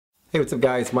Hey, what's up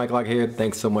guys? Mike Lock here.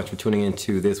 Thanks so much for tuning in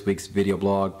to this week's video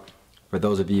blog. For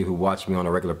those of you who watch me on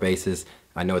a regular basis,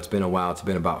 I know it's been a while. It's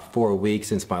been about 4 weeks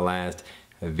since my last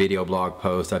video blog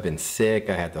post. I've been sick.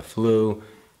 I had the flu.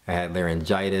 I had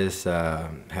laryngitis,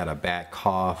 had a bad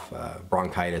cough,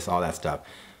 bronchitis, all that stuff.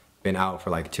 Been out for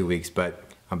like 2 weeks, but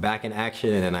I'm back in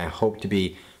action and I hope to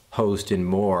be posting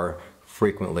more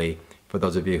frequently. For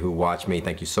those of you who watch me,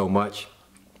 thank you so much.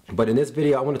 But in this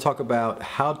video, I want to talk about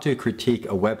how to critique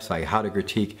a website, how to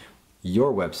critique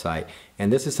your website.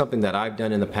 And this is something that I've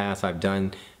done in the past.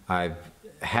 I've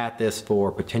had this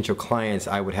for potential clients.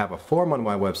 I would have a form on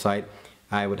my website.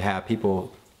 I would have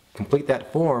people complete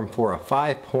that form for a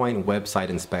 5-point website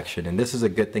inspection. And this is a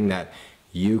good thing that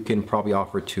you can probably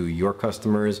offer to your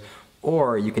customers,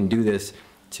 or you can do this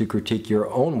to critique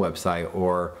your own website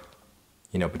or,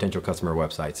 potential customer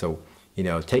website. So,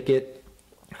 take it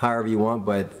however you want,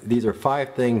 but these are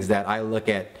 5 things that I look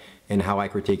at in how I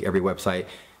critique every website.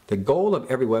 The goal of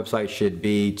every website should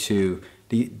be to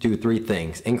do 3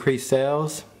 things: increase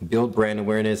sales, build brand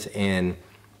awareness, and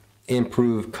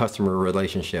improve customer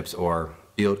relationships or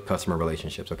build customer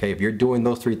relationships. Okay, if you're doing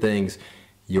those 3 things,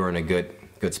 you're in a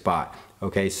good spot.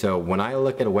 Okay, so when I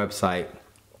look at a website,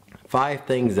 5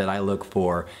 things that I look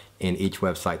for in each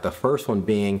website. The first one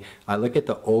being, I look at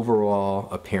the overall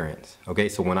appearance. Okay,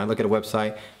 so when I look at a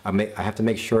website, I have to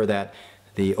make sure that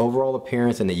the overall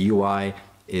appearance and the UI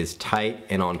is tight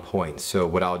and on point. So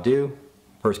what I'll do,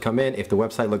 first come in, if the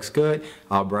website looks good,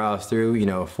 I'll browse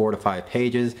through 4 to 5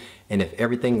 pages, and if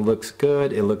everything looks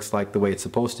good, it looks like the way it's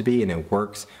supposed to be and it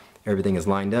works, everything is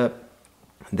lined up,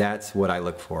 that's what I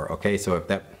look for. Okay, so if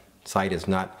that site is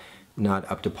not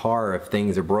up to par, if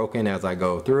things are broken as I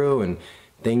go through and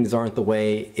things aren't the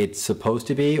way it's supposed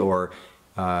to be, or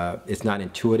it's not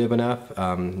intuitive enough,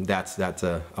 that's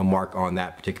a mark on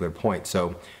that particular point.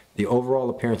 So the overall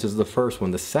appearance is the first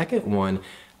one. The second one,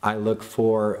 I look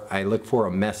for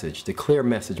a message, the clear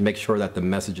message. Make sure that the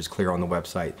message is clear on the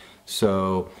website.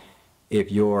 So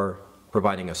if you're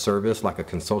providing a service like a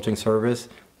consulting service,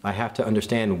 I have to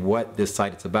understand what this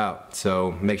site is about.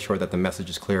 So make sure that the message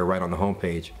is clear right on the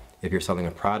homepage. If you're selling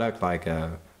a product like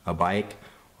a bike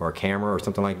or a camera or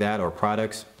something like that, or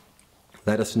products,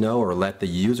 let us know, or let the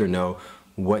user know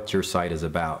what your site is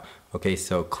about. Okay,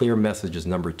 so clear message is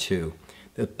number 2.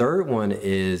 The third one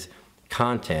is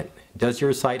content. Does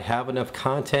your site have enough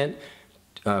content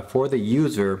for the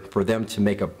user for them to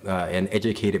make an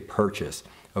educated purchase?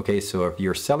 Okay, so if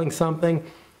you're selling something,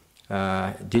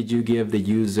 did you give the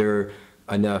user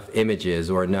enough images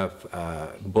or enough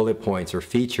bullet points or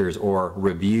features or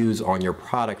reviews on your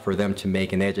product for them to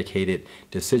make an educated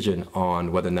decision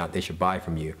on whether or not they should buy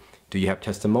from you? Do you have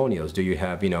testimonials? Do you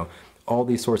have, all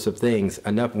these sorts of things?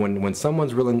 Enough when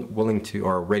someone's really willing to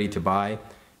or ready to buy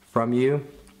from you,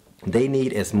 they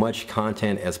need as much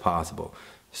content as possible.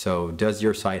 So does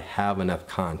your site have enough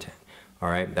content? All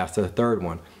right, that's the third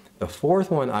one. The fourth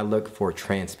one, I look for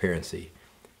transparency.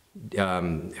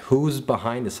 Who's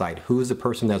behind the site? Who's the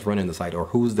person that's running the site, or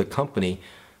who's the company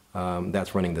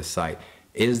that's running the site?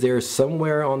 Is there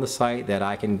somewhere on the site that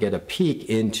I can get a peek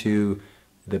into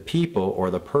the people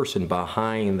or the person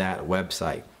behind that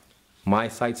website? My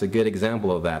site's a good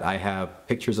example of that. I have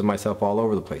pictures of myself all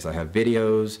over the place. I have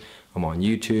videos. I'm on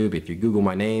YouTube. If you Google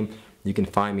my name, you can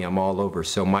find me. I'm all over.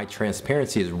 So my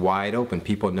transparency is wide open.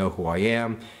 People know who I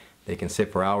am. They can sit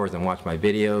for hours and watch my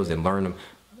videos and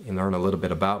learn a little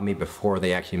bit about me before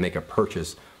they actually make a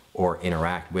purchase or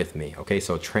interact with me. Okay,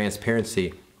 so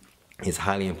transparency is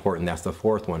highly important. That's the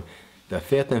fourth one. The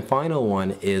fifth and final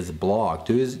one is blog.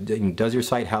 Does your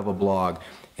site have a blog?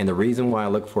 And the reason why I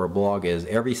look for a blog is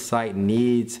every site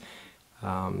needs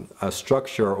a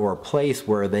structure or a place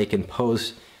where they can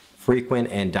post frequent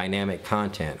and dynamic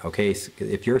content. Okay, so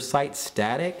if your site's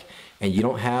static and you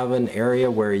don't have an area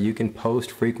where you can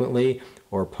post frequently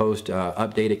or post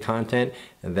updated content,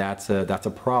 that's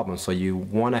a problem. So you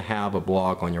want to have a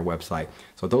blog on your website.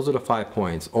 So those are the 5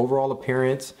 points: overall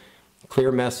appearance,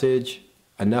 clear message,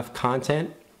 enough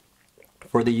content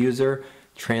for the user,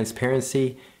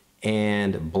 transparency,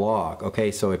 and blog.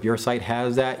 Okay, so if your site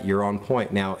has that, you're on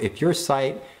point. Now, if your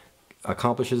site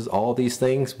accomplishes all these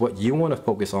things, what you want to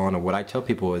focus on, or what I tell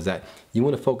people, is that you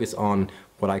want to focus on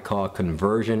what I call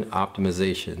conversion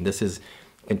optimization. This is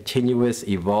continuous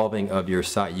evolving of your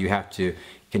site. You have to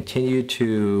continue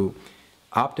to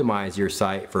optimize your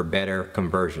site for better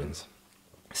conversions.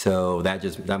 So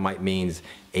that might means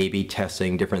A/B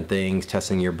testing different things,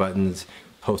 testing your buttons,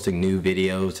 posting new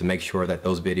videos to make sure that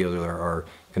those videos are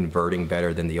converting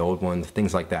better than the old ones,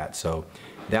 things like that. So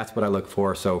that's what I look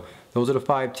for. So those are the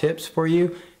 5 tips for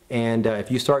you. And if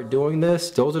you start doing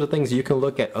this, those are the things you can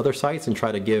look at other sites and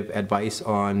try to give advice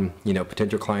on,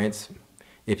 potential clients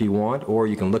if you want, or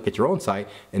you can look at your own site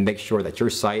and make sure that your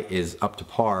site is up to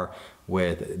par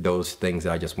with those things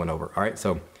that I just went over. All right,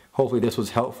 so hopefully this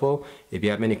was helpful. If you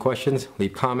have any questions,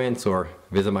 leave comments or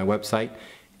visit my website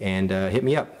and hit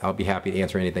me up. I'll be happy to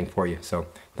answer anything for you. So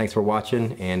thanks for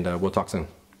watching, and we'll talk soon.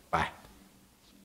 Bye.